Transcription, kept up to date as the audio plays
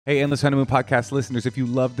Hey, Endless Honeymoon Podcast listeners, if you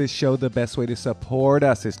love this show, the best way to support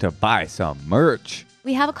us is to buy some merch.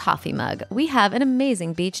 We have a coffee mug, we have an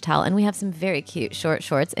amazing beach towel, and we have some very cute short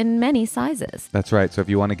shorts in many sizes. That's right. So if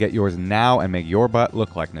you want to get yours now and make your butt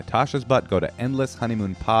look like Natasha's butt, go to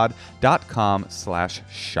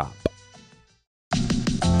endlesshoneymoonpod.com/shop.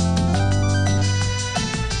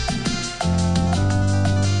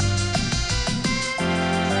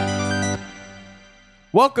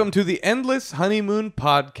 Welcome to the Endless Honeymoon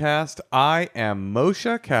Podcast. I am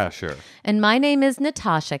Moshe Kasher. And my name is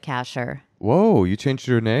Natasha Kasher. Whoa, you changed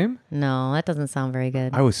your name? No, that doesn't sound very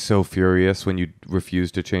good. I was so furious when you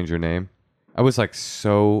refused to change your name. I was like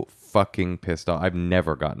so fucking pissed off. I've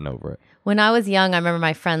never gotten over it. When I was young, I remember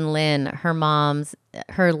my friend Lynn,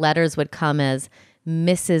 her letters would come as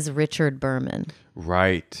Mrs. Richard Berman.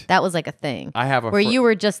 Right. That was like a thing. I have a where you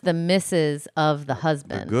were just the Mrs. of the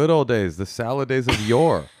husband. The good old days, the salad days of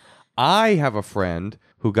yore. I have a friend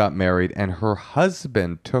who got married and her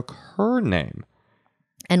husband took her name.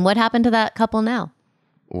 And what happened to that couple now?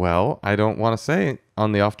 Well, I don't want to say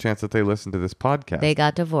on the off chance that they listen to this podcast. They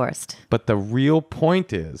got divorced. But the real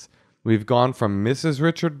point is we've gone from Mrs.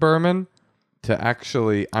 Richard Berman to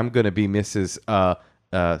actually I'm going to be Mrs.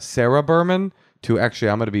 Sarah Berman to actually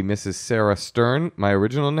I'm going to be Mrs. Sarah Stern, my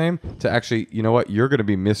original name, to actually, you know what? You're going to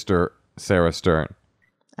be Mr. Sarah Stern.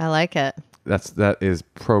 I like it. That is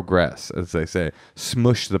progress, as they say.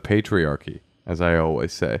 Smush the patriarchy, as I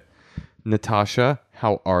always say. Natasha,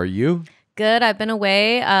 how are you? Good. I've been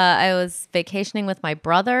away. I was vacationing with my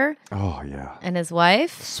brother. Oh, yeah. And his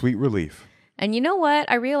wife. Sweet relief. And you know what?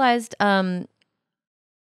 I realized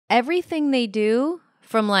everything they do,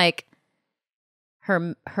 from like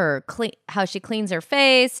her how she cleans her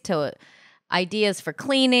face to ideas for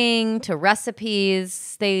cleaning to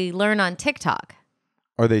recipes, they learn on TikTok.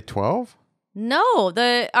 Are they 12? No,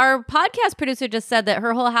 our podcast producer just said that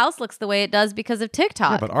her whole house looks the way it does because of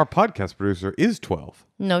TikTok. Yeah, but our podcast producer is 12.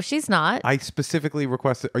 No, she's not. I specifically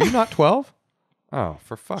requested. Are you not 12? Oh,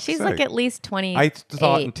 for fuck's sake. She's like at least 20. I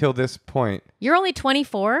thought until this point. You're only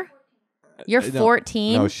 24? You're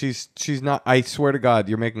 14? No, she's not. I swear to God,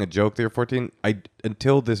 you're making a joke that you're 14.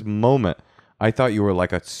 Until this moment, I thought you were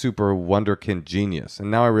like a super wonderkind genius. And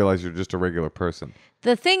now I realize you're just a regular person.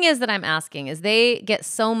 The thing is that I'm asking is they get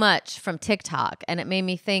so much from TikTok, and it made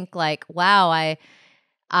me think like, wow,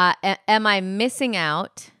 am I missing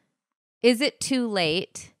out? Is it too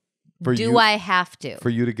late? Do I have to? For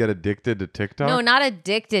you to get addicted to TikTok? No, not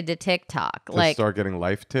addicted to TikTok. To start getting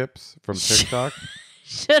life tips from TikTok?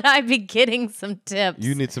 Should I be getting some tips?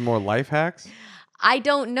 You need some more life hacks? I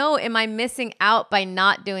don't know. Am I missing out by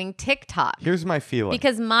not doing TikTok? Here's my feeling.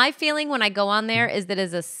 Because my feeling when I go on there is that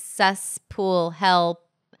it's a cesspool hell,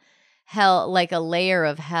 like a layer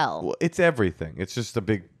of hell. Well, it's everything. It's just a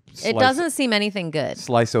big slice. It doesn't seem anything good.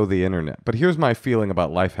 Slice of the internet. But here's my feeling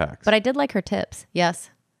about life hacks. But I did like her tips. Yes.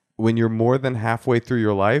 When you're more than halfway through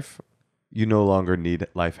your life, you no longer need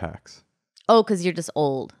life hacks. Oh, because you're just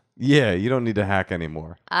old. Yeah, you don't need to hack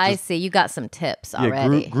anymore. I see. You got some tips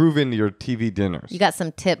already. Yeah, groove into your TV dinners. You got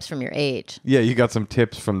some tips from your age. Yeah, you got some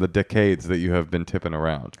tips from the decades that you have been tipping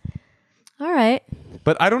around. All right.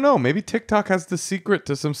 But I don't know. Maybe TikTok has the secret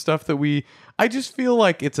to some stuff that I just feel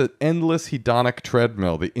like it's an endless hedonic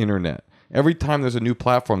treadmill, the internet. Every time there's a new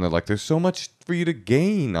platform, they're like, there's so much for you to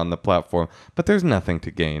gain on the platform, but there's nothing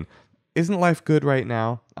to gain. Isn't life good right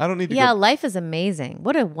now? I don't need to Yeah, life is amazing.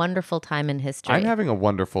 What a wonderful time in history. I'm having a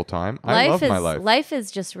wonderful time. I love my life. Life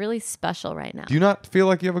is just really special right now. Do you not feel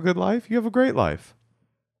like you have a good life? You have a great life.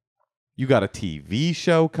 You got a TV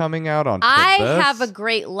show coming out on I PBS. have a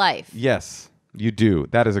great life. Yes, you do.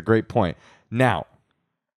 That is a great point. Now,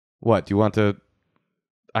 what? Do you want to...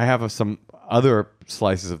 I have some other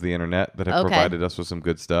slices of the internet that have provided us with some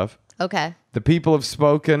good stuff. Okay. The people have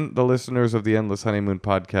spoken, the listeners of the Endless Honeymoon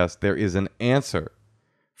Podcast. There is an answer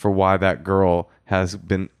for why that girl has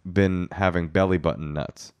been having belly button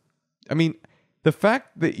nuts. I mean, the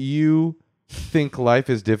fact that you think life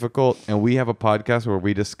is difficult and we have a podcast where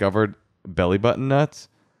we discovered belly button nuts,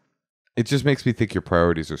 it just makes me think your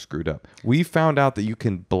priorities are screwed up. We found out that you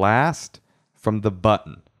can blast from the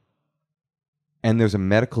button, and there's a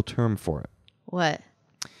medical term for it. What?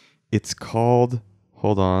 It's called,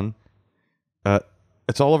 hold on.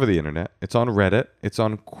 It's all over the internet. It's on Reddit. It's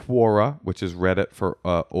on Quora, which is Reddit for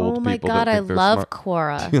old people. Oh my God, I love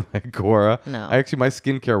Quora. Do you like Quora? No. Actually, my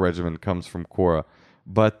skincare regimen comes from Quora.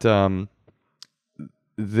 But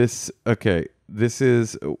this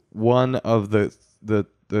is one of the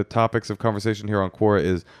topics of conversation here on Quora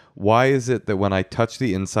is, why is it that when I touch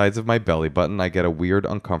the insides of my belly button, I get a weird,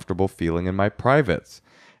 uncomfortable feeling in my privates?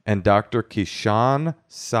 And Dr. Kishan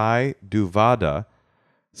Sai Duvada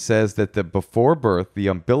says that before birth, the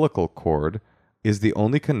umbilical cord is the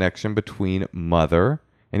only connection between mother,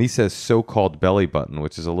 and he says so-called belly button,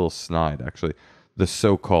 which is a little snide, actually. The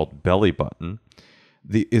so-called belly button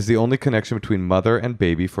is the only connection between mother and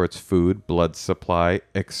baby for its food, blood supply,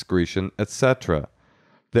 excretion, etc.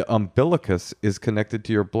 The umbilicus is connected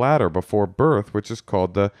to your bladder before birth, which is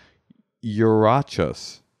called the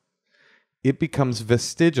urachus. It becomes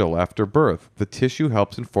vestigial after birth. The tissue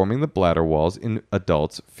helps in forming the bladder walls in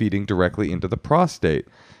adults, feeding directly into the prostate.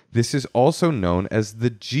 This is also known as the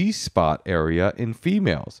G-spot area in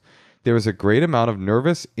females. There is a great amount of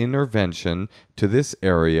nervous intervention to this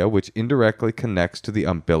area, which indirectly connects to the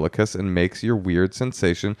umbilicus and makes your weird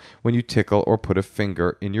sensation when you tickle or put a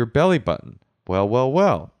finger in your belly button.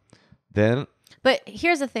 Well. Then... But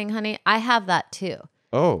here's the thing, honey. I have that too.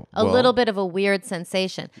 Oh, a little bit of a weird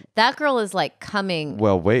sensation. That girl is like coming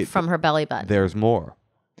from her belly button. There's more.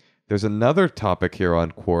 There's another topic here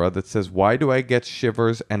on Quora that says, why do I get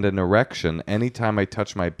shivers and an erection anytime I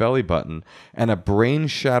touch my belly button and a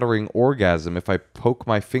brain-shattering orgasm if I poke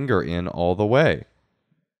my finger in all the way?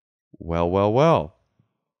 Well.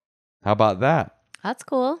 How about that? That's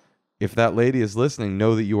cool. If that lady is listening,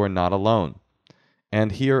 know that you are not alone.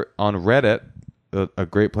 And here on Reddit, a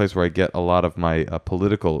great place where I get a lot of my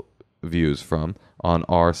political views from, on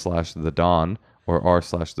r/the Don or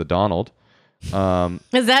r/the Donald.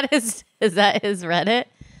 Is that his Reddit?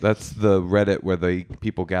 That's the Reddit where the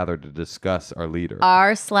people gather to discuss our leader.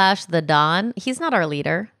 r/the Don. He's not our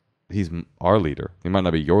leader. He's our leader. He might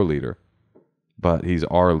not be your leader, but he's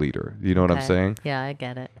our leader. You know what I'm saying? Yeah, I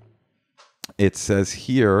get it. It says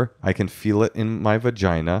here, I can feel it in my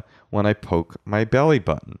vagina when I poke my belly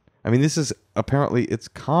button. I mean, this is apparently it's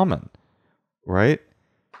common, right?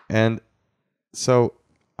 And so,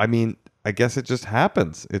 I mean, I guess it just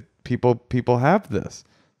happens. People have this.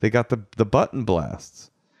 They got the button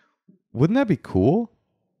blasts. Wouldn't that be cool?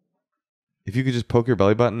 If you could just poke your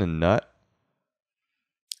belly button and nut?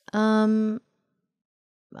 I'd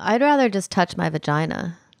rather just touch my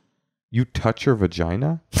vagina. You touch your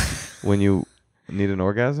vagina when you need an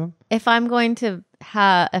orgasm? If I'm going to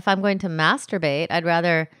masturbate, I'd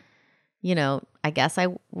rather, I guess I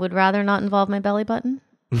would rather not involve my belly button.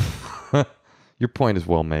 Your point is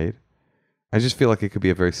well made. I just feel like it could be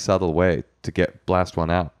a very subtle way to blast one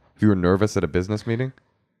out. If you were nervous at a business meeting?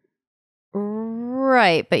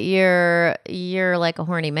 Right, but you're like a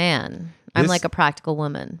horny man. I'm like a practical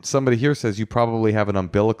woman. Somebody here says you probably have an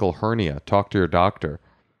umbilical hernia. Talk to your doctor.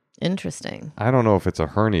 Interesting. I don't know if it's a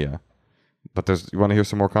hernia, but you want to hear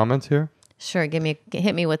some more comments here? Sure,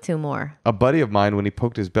 hit me with two more. A buddy of mine, when he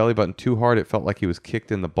poked his belly button too hard, it felt like he was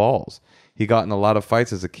kicked in the balls. He got in a lot of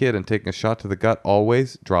fights as a kid, and taking a shot to the gut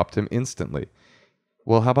always dropped him instantly.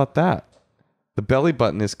 Well, how about that? The belly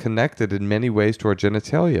button is connected in many ways to our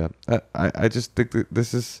genitalia. I just think that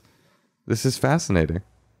this is fascinating.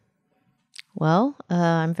 Well,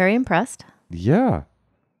 I'm very impressed. Yeah.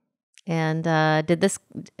 And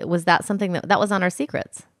was that something that was on our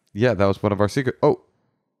secrets? Yeah, that was one of our secrets. Oh,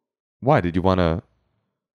 why? Did you want to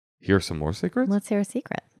hear some more secrets? Let's hear a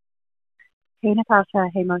secret. Hey, Natasha.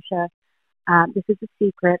 Hey, Moshe. This is a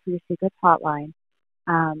secret for your secrets hotline.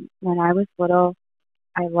 When I was little,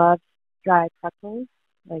 I loved dry pretzels,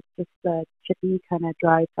 like just the chippy kind of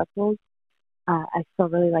dry pretzels. I still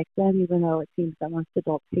really like them, even though it seems that most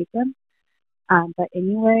adults hate them. But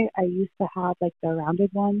anyway, I used to have like the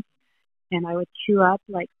rounded ones, and I would chew up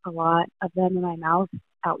like a lot of them in my mouth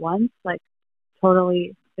at once, like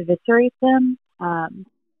totally eviscerate them.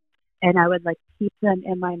 And I would like keep them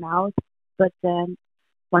in my mouth. But then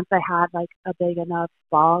once I had like a big enough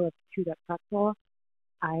ball of chewed up pretzel,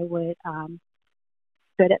 I would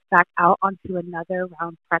spit it back out onto another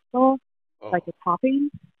round pretzel, like a topping.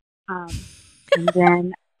 And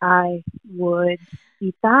then I would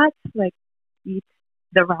eat that, like eat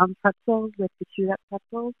the round pretzels with the chewed up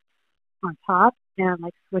pretzels on top and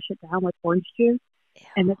like swish it down with orange juice. Ew.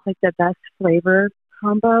 And it's like the best flavor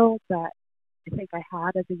combo that I think I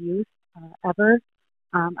had as a youth ever.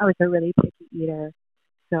 I was a really picky eater.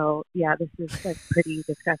 So yeah, this is like pretty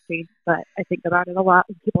disgusting, but I think about it a lot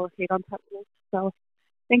when people hate on pretzels. So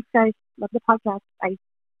thanks guys. Love the podcast. Bye.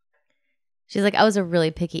 She's like, I was a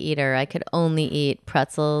really picky eater. I could only eat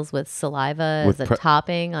pretzels with saliva as a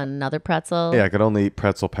topping on another pretzel. Yeah, I could only eat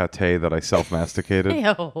pretzel pate that I self-masticated.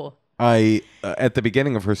 Ew. At the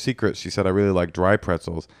beginning of her secret, she said, I really like dry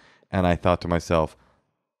pretzels. And I thought to myself,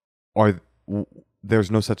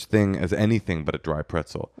 there's no such thing as anything but a dry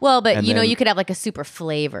pretzel. Well, but you could have like a super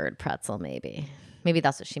flavored pretzel, maybe. Maybe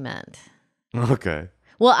that's what she meant. Okay.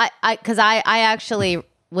 Well, because I actually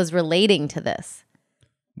was relating to this.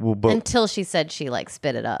 Well, but Until she said she like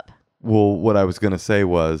spit it up. well, what I was gonna say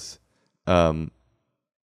was,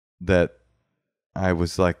 that I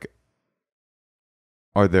was like,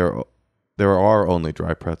 there are only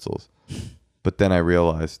dry pretzels, but then I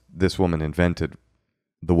realized this woman invented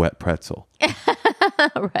the wet pretzel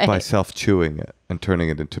Right. by self-chewing it and turning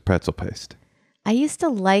it into pretzel paste. I used to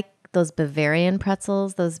like those Bavarian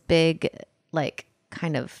pretzels, those big, like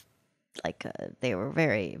kind of like they were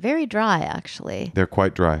very, very dry actually. They're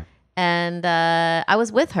quite dry. And I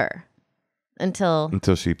was with her until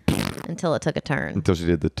she it took a turn. until she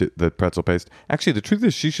did the pretzel paste. Actually, the truth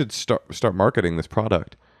is, she should start marketing this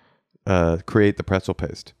product. Create the pretzel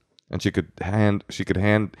paste, and she could hand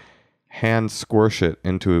squish it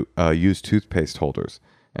into used toothpaste holders,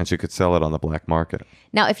 and she could sell it on the black market.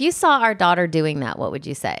 Now, if you saw our daughter doing that, what would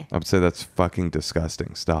you say? I would say that's fucking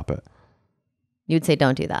disgusting. Stop it. You'd say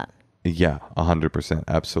don't do that. Yeah, 100%.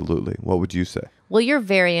 Absolutely. What would you say? Well, you're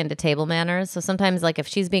very into table manners. So sometimes, like, if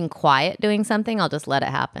she's being quiet doing something, I'll just let it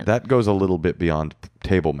happen. That goes a little bit beyond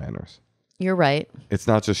table manners. You're right. It's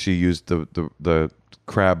not just she used the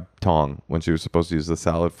crab tong when she was supposed to use the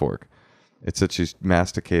salad fork. It's that she's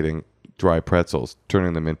masticating dry pretzels,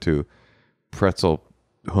 turning them into pretzel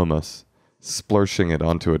hummus, splurshing it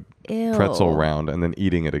onto a Ew. pretzel round, and then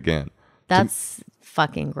eating it again. That's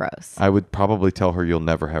fucking gross. I would probably tell her you'll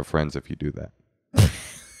never have friends if you do that.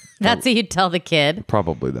 That's what you'd tell the kid.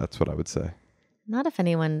 Probably that's what I would say. Not if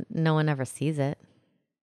no one ever sees it.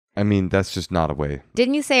 I mean, that's just not a way.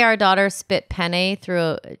 Didn't you say our daughter spit penne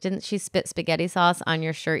didn't she spit spaghetti sauce on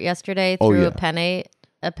your shirt yesterday through a penne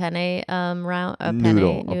noodle? A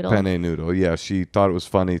penne noodle. Yeah, she thought it was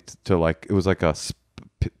funny to like, it was like a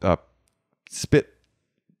spit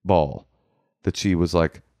ball that she was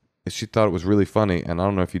like, she thought it was really funny. And I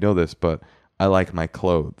don't know if you know this, but I like my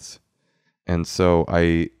clothes. And so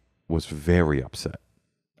I was very upset.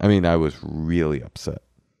 I mean, I was really upset.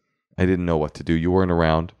 I didn't know what to do. You weren't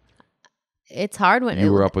around. It's hard when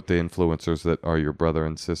you were up with the influencers that are your brother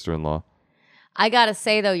and sister-in-law. I gotta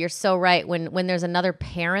say though, you're so right. When there's another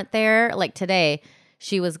parent there, like today,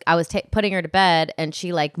 I was putting her to bed, and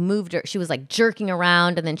she like moved her. She was like jerking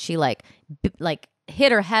around, and then she like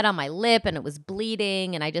hit her head on my lip, and it was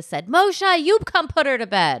bleeding. And I just said, "Moshe, you come put her to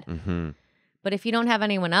bed." Mm-hmm. But if you don't have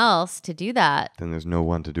anyone else to do that, then there's no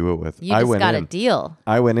one to do it with. You just got a deal.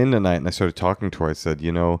 I went in tonight and I started talking to her. I said,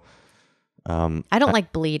 I don't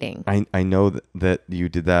like bleeding. I know that you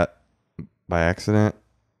did that by accident.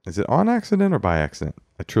 Is it on accident or by accident?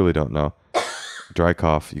 I truly don't know. Dry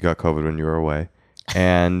cough. You got COVID when you were away.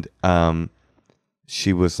 And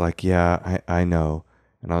she was like, yeah, I know.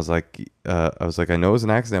 And I was like, I know it was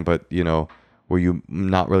an accident, but were you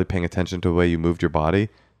not really paying attention to the way you moved your body?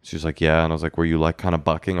 She's like, yeah. And I was like, were you like kind of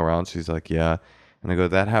bucking around? She's like, yeah. And I go,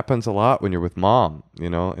 that happens a lot when you're with mom,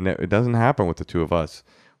 and it doesn't happen with the two of us.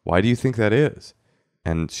 Why do you think that is?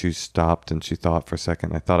 And she stopped and she thought for a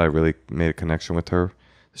second. I thought I really made a connection with her.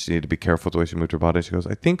 She needed to be careful with the way she moved her body. She goes,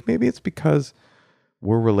 I think maybe it's because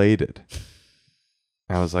we're related.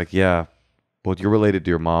 And I was like, yeah, well, you're related to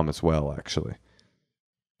your mom as well, actually.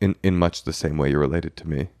 In much the same way you're related to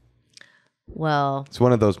me. Well, it's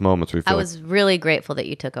one of those moments where you feel I was really grateful that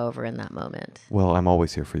you took over in that moment. Well, I'm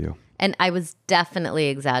always here for you. And I was definitely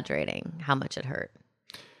exaggerating how much it hurt.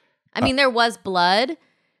 I mean, there was blood,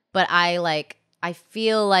 but I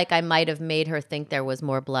feel like I might have made her think there was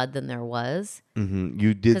more blood than there was. Mm-hmm.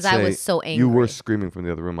 You did because I was so angry. You were screaming from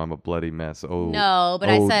the other room, I'm a bloody mess. Oh no, but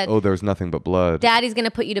I said, there's nothing but blood. Daddy's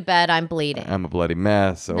gonna put you to bed. I'm bleeding. I'm a bloody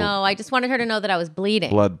mess. Oh, no, I just wanted her to know that I was bleeding.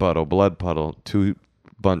 Blood puddle, 2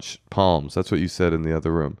 bunch palms. That's what you said in the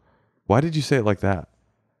other room. Why did you say it like that?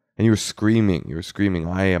 And you were screaming.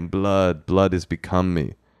 I am blood. Blood has become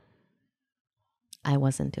me. I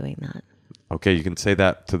wasn't doing that. Okay, you can say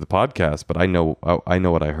that to the podcast, but I know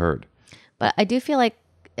what I heard. But I do feel like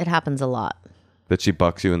it happens a lot. That she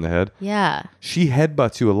bucks you in the head? Yeah. She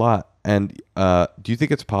headbutts you a lot. And do you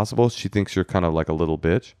think it's possible she thinks you're kind of like a little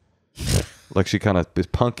bitch? Like she kind of is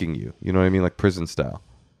punking you. You know what I mean? Like prison style.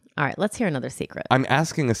 All right, let's hear another secret. I'm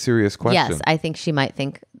asking a serious question. Yes, I think she might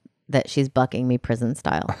think that she's bucking me prison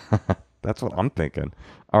style. That's what I'm thinking.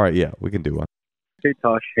 All right, yeah, we can do one. Hey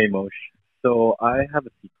Tosh, hey Moshe. So I have a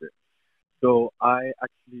secret. So I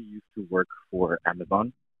actually used to work for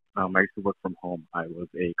Amazon. I used to work from home. I was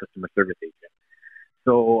a customer service agent.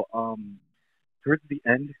 So towards the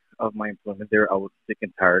end of my employment there, I was sick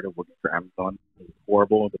and tired of working for Amazon. It was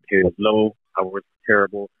horrible. The pay was low. Hours were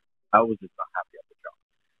terrible. I was just not happy at the job.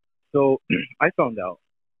 So I found out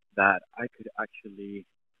that I could actually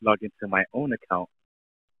log into my own account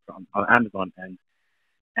on Amazon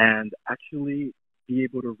and actually be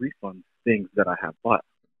able to refund things that I have bought.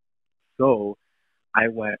 So I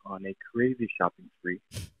went on a crazy shopping spree.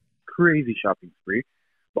 Crazy shopping spree.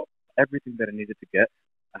 But everything that I needed to get,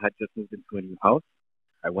 I had just moved into a new house.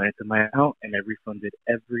 I went into my account and I refunded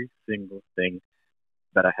every single thing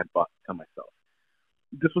that I had bought to myself.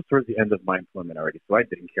 This was towards the end of my employment already, so I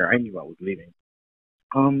didn't care. I knew I was leaving.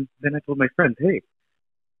 Then I told my friends, hey,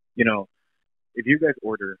 you know, if you guys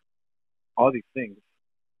order all these things,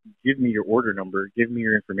 give me your order number, give me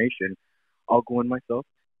your information. I'll go in myself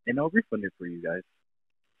and I'll refund it for you guys.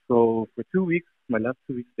 So for 2 weeks, my last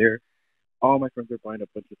 2 weeks there, all my friends were buying a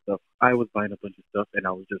bunch of stuff. I was buying a bunch of stuff, and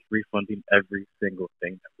I was just refunding every single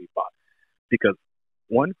thing that we bought. Because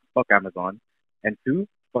one, fuck Amazon, and two,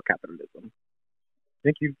 fuck capitalism.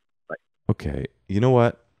 Thank you. Bye. Okay, you know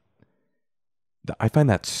what? I find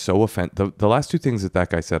that so offensive. The last two things that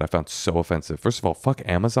guy said, I found so offensive. First of all, fuck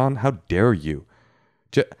Amazon. How dare you?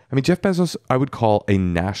 I mean, Jeff Bezos, I would call a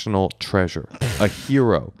national treasure, a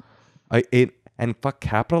hero. And fuck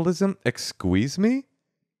capitalism. Excuse me?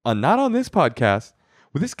 Not on this podcast.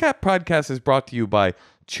 Well, this podcast is brought to you by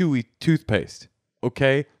Chewy Toothpaste.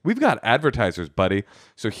 Okay? We've got advertisers, buddy.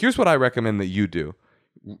 So here's what I recommend that you do.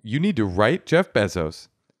 You need to write Jeff Bezos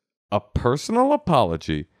a personal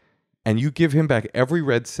apology, and you give him back every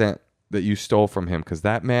red cent that you stole from him, because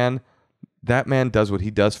that man does what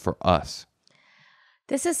he does for us.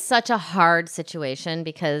 This is such a hard situation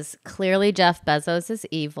because clearly Jeff Bezos is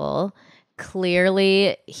evil.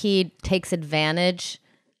 Clearly he takes advantage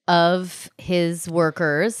of his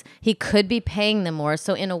workers. He could be paying them more.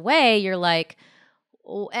 So in a way, you're like,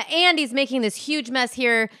 oh, and he's making this huge mess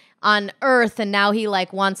here on Earth, and now he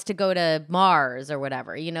like wants to go to Mars or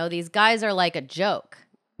whatever. You know, these guys are like a joke.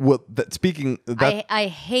 Well, I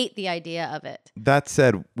hate the idea of it. That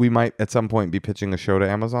said, we might at some point be pitching a show to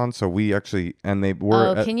Amazon. So we actually, and they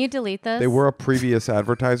were. Oh, can you delete this? They were a previous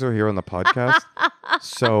advertiser here on the podcast.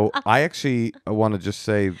 So I actually want to just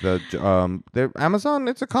say that Amazon,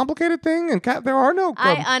 it's a complicated thing, and there are no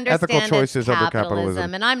ethical choices over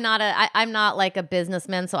capitalism. And I'm not like a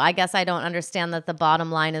businessman, so I guess I don't understand that the bottom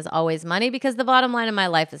line is always money, because the bottom line in my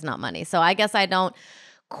life is not money. So I guess I don't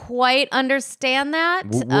quite understand that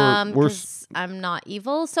because I'm not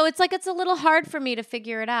evil. So it's like it's a little hard for me to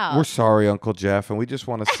figure it out. We're sorry, Uncle Jeff, and we just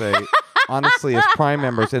want to say, honestly, as Prime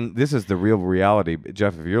members, and this is the real reality,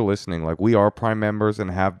 Jeff, if you're listening, like we are Prime members and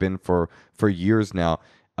have been for years now,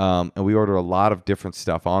 and we order a lot of different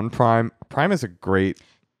stuff on Prime. Prime is a great...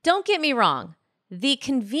 Don't get me wrong. The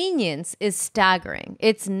convenience is staggering.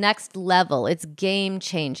 It's next level. It's game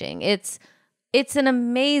changing. It's an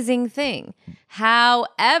amazing thing.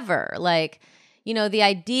 However, like, you know, the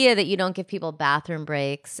idea that you don't give people bathroom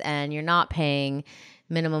breaks and you're not paying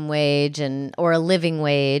minimum wage or a living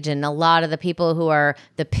wage, and a lot of the people who are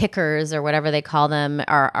the pickers or whatever they call them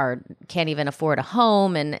are can't even afford a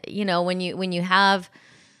home. And you know, when you have,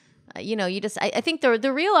 you know, you just I think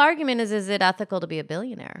the real argument is it ethical to be a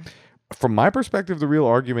billionaire? From my perspective, the real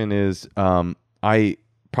argument is I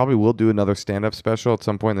probably will do another stand-up special at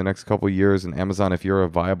some point in the next couple of years. And Amazon, if you're a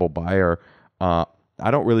viable buyer, I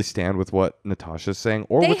don't really stand with what Natasha's saying,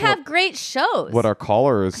 or they have great shows. What our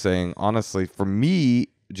caller is saying, honestly, for me,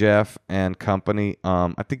 Jeff and company,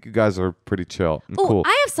 I think you guys are pretty chill and cool.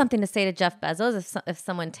 I have something to say to Jeff Bezos if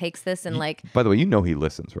someone takes this and like. By the way, you know he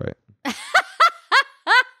listens, right?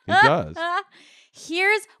 He does.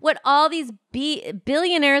 Here's what all these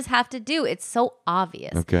billionaires have to do. It's so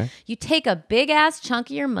obvious. Okay. You take a big ass chunk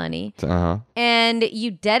of your money and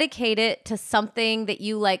you dedicate it to something that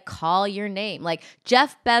you like call your name. Like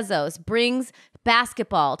Jeff Bezos brings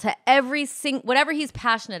basketball to whatever he's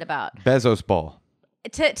passionate about. Bezos ball.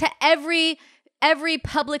 To every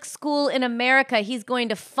public school in America, he's going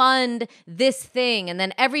to fund this thing. And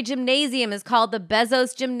then every gymnasium is called the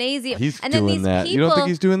Bezos Gymnasium. He's and doing then these that. People, you don't think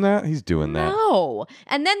he's doing that? He's doing that. No.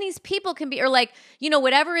 And then these people can be, or like, you know,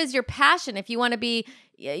 whatever is your passion. If you want to be,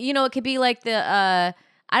 you know, it could be like the, I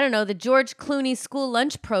don't know, the George Clooney school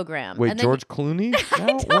lunch program. Wait, George Clooney?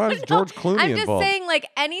 Why is George Clooney I'm involved? just saying, like,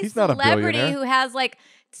 any celebrity who has like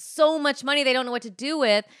so much money they don't know what to do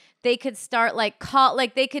with, they could start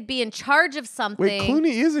they could be in charge of something. Wait,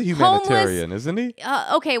 Clooney is a humanitarian, isn't he?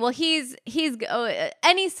 Okay, well he's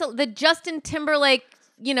the Justin Timberlake,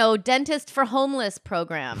 you know, dentist for homeless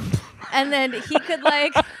program, and then he could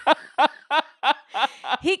like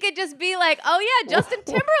he could just be like, oh yeah, Justin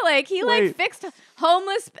Timberlake. He Wait. like fixed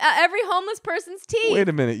every homeless person's teeth. Wait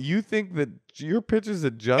a minute. You think that your pitches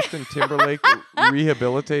that Justin Timberlake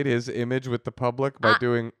rehabilitate his image with the public by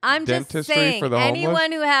doing I'm dentistry just saying, for the homeless?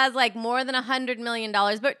 anyone who has like more than $100 million,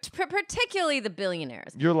 but particularly the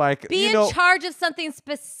billionaires, You're like, be in charge of something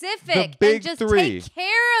specific big and just three. take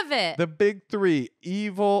care of it. The big three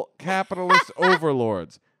evil capitalist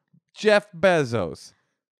overlords: Jeff Bezos,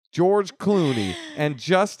 George Clooney, and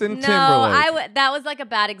Justin Timberlake. That was like a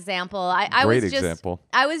bad example. I Great was just, example.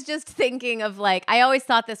 I was just thinking of like, I always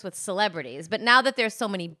thought this with celebrities, but now that there's so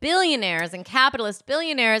many billionaires and capitalist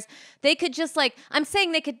billionaires, they could just like, I'm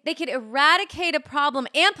saying they could eradicate a problem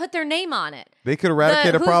and put their name on it. They could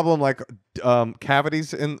eradicate a problem like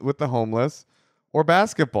cavities with the homeless or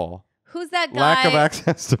basketball. Who's that guy? Lack of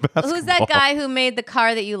access to basketball. Who's that guy who made the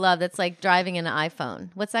car that you love that's like driving an iPhone?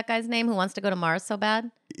 What's that guy's name who wants to go to Mars so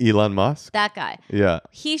bad? Elon Musk? That guy. Yeah.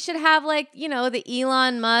 He should have like, the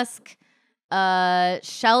Elon Musk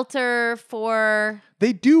shelter for...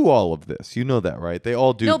 They do all of this. You know that, right? They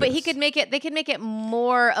all do No, but this. they could make it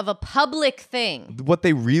more of a public thing. What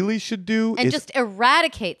they really should do and is... just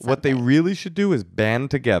eradicate something. What they really should do is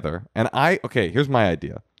band together. And here's my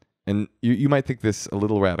idea. And you might think this a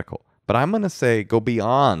little radical. But I'm going to say go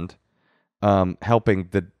beyond helping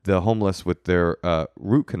the homeless with their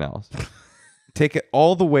root canals. Take it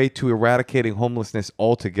all the way to eradicating homelessness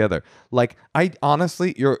altogether. Like,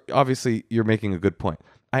 you're making a good point.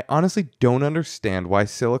 I honestly don't understand why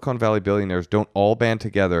Silicon Valley billionaires don't all band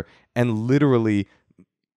together and literally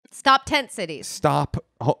stop tent cities. Stop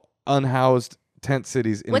unhoused tent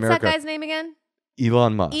cities in What's America. What's that guy's name again?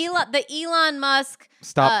 Elon Musk. The Elon Musk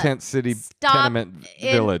Stop tent city tenement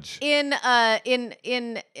village. In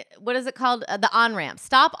what is it called? The on-ramp.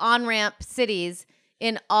 Stop on-ramp cities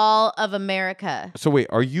in all of America. So wait,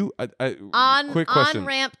 are you quick question.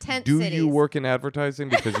 On-ramp tent cities. Do you work in advertising?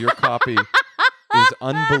 Because your copy is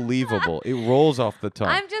unbelievable. It rolls off the tongue.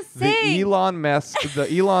 I'm just saying. The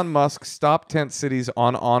Elon Musk Stop Tent Cities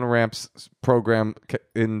on-ramps program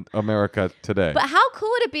in America today. But how cool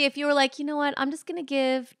would it be if you were like, you know what? I'm just going to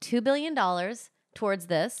give $2 billion towards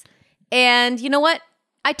this. And you know what?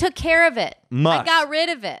 I took care of it. Musk. I got rid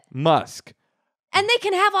of it. Musk. And they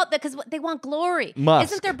can have all that because they want glory.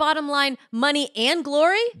 Musk. Isn't their bottom line money and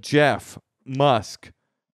glory? Jeff, Musk,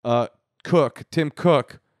 Tim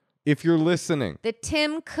Cook, if you're listening. The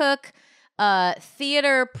Tim Cook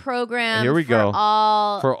theater program Here we go.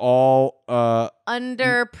 For all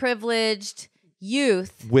underprivileged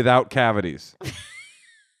youth. Without cavities.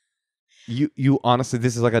 You honestly,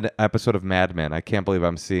 this is like an episode of Mad Men. I can't believe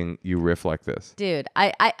I'm seeing you riff like this. Dude,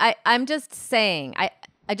 I'm just saying, I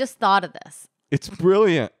just thought of this. It's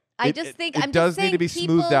brilliant. It does need to be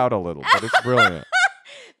smoothed out a little, but it's brilliant.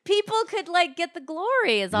 People could like get the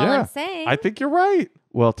glory is all I'm saying. I think you're right.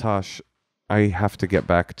 Well, Tosh, I have to get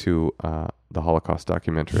back to the Holocaust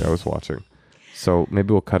documentary I was watching. So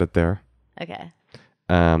maybe we'll cut it there. Okay.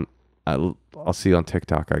 I'll see you on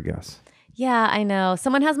TikTok, I guess. Yeah, I know.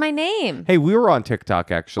 Someone has my name. Hey, we were on TikTok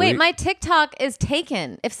actually. Wait, my TikTok is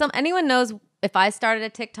taken. If anyone knows if I started a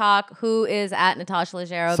TikTok, who is at Natasha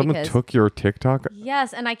Leggero? Someone took your TikTok?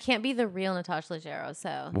 Yes, and I can't be the real Natasha Leggero,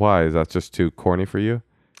 so. Why? Is that just too corny for you?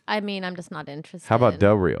 I mean, I'm just not interested. How about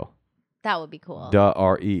Da Real? That would be cool. Da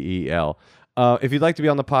REEL. If you'd like to be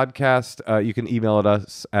on the podcast, you can email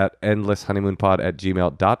us at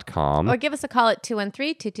endlesshoneymoonpod@gmail.com. Or give us a call at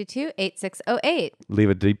 213-222-8608.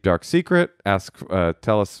 Leave a deep, dark secret.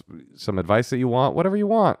 Tell us some advice that you want. Whatever you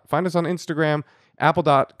want. Find us on Instagram.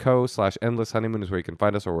 Apple.co/endlesshoneymoon is where you can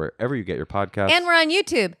find us, or wherever you get your podcasts. And we're on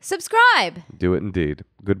YouTube. Subscribe. Do it indeed.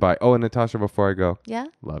 Goodbye. Oh, and Natasha, before I go. Yeah?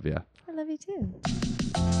 Love ya. I love you too.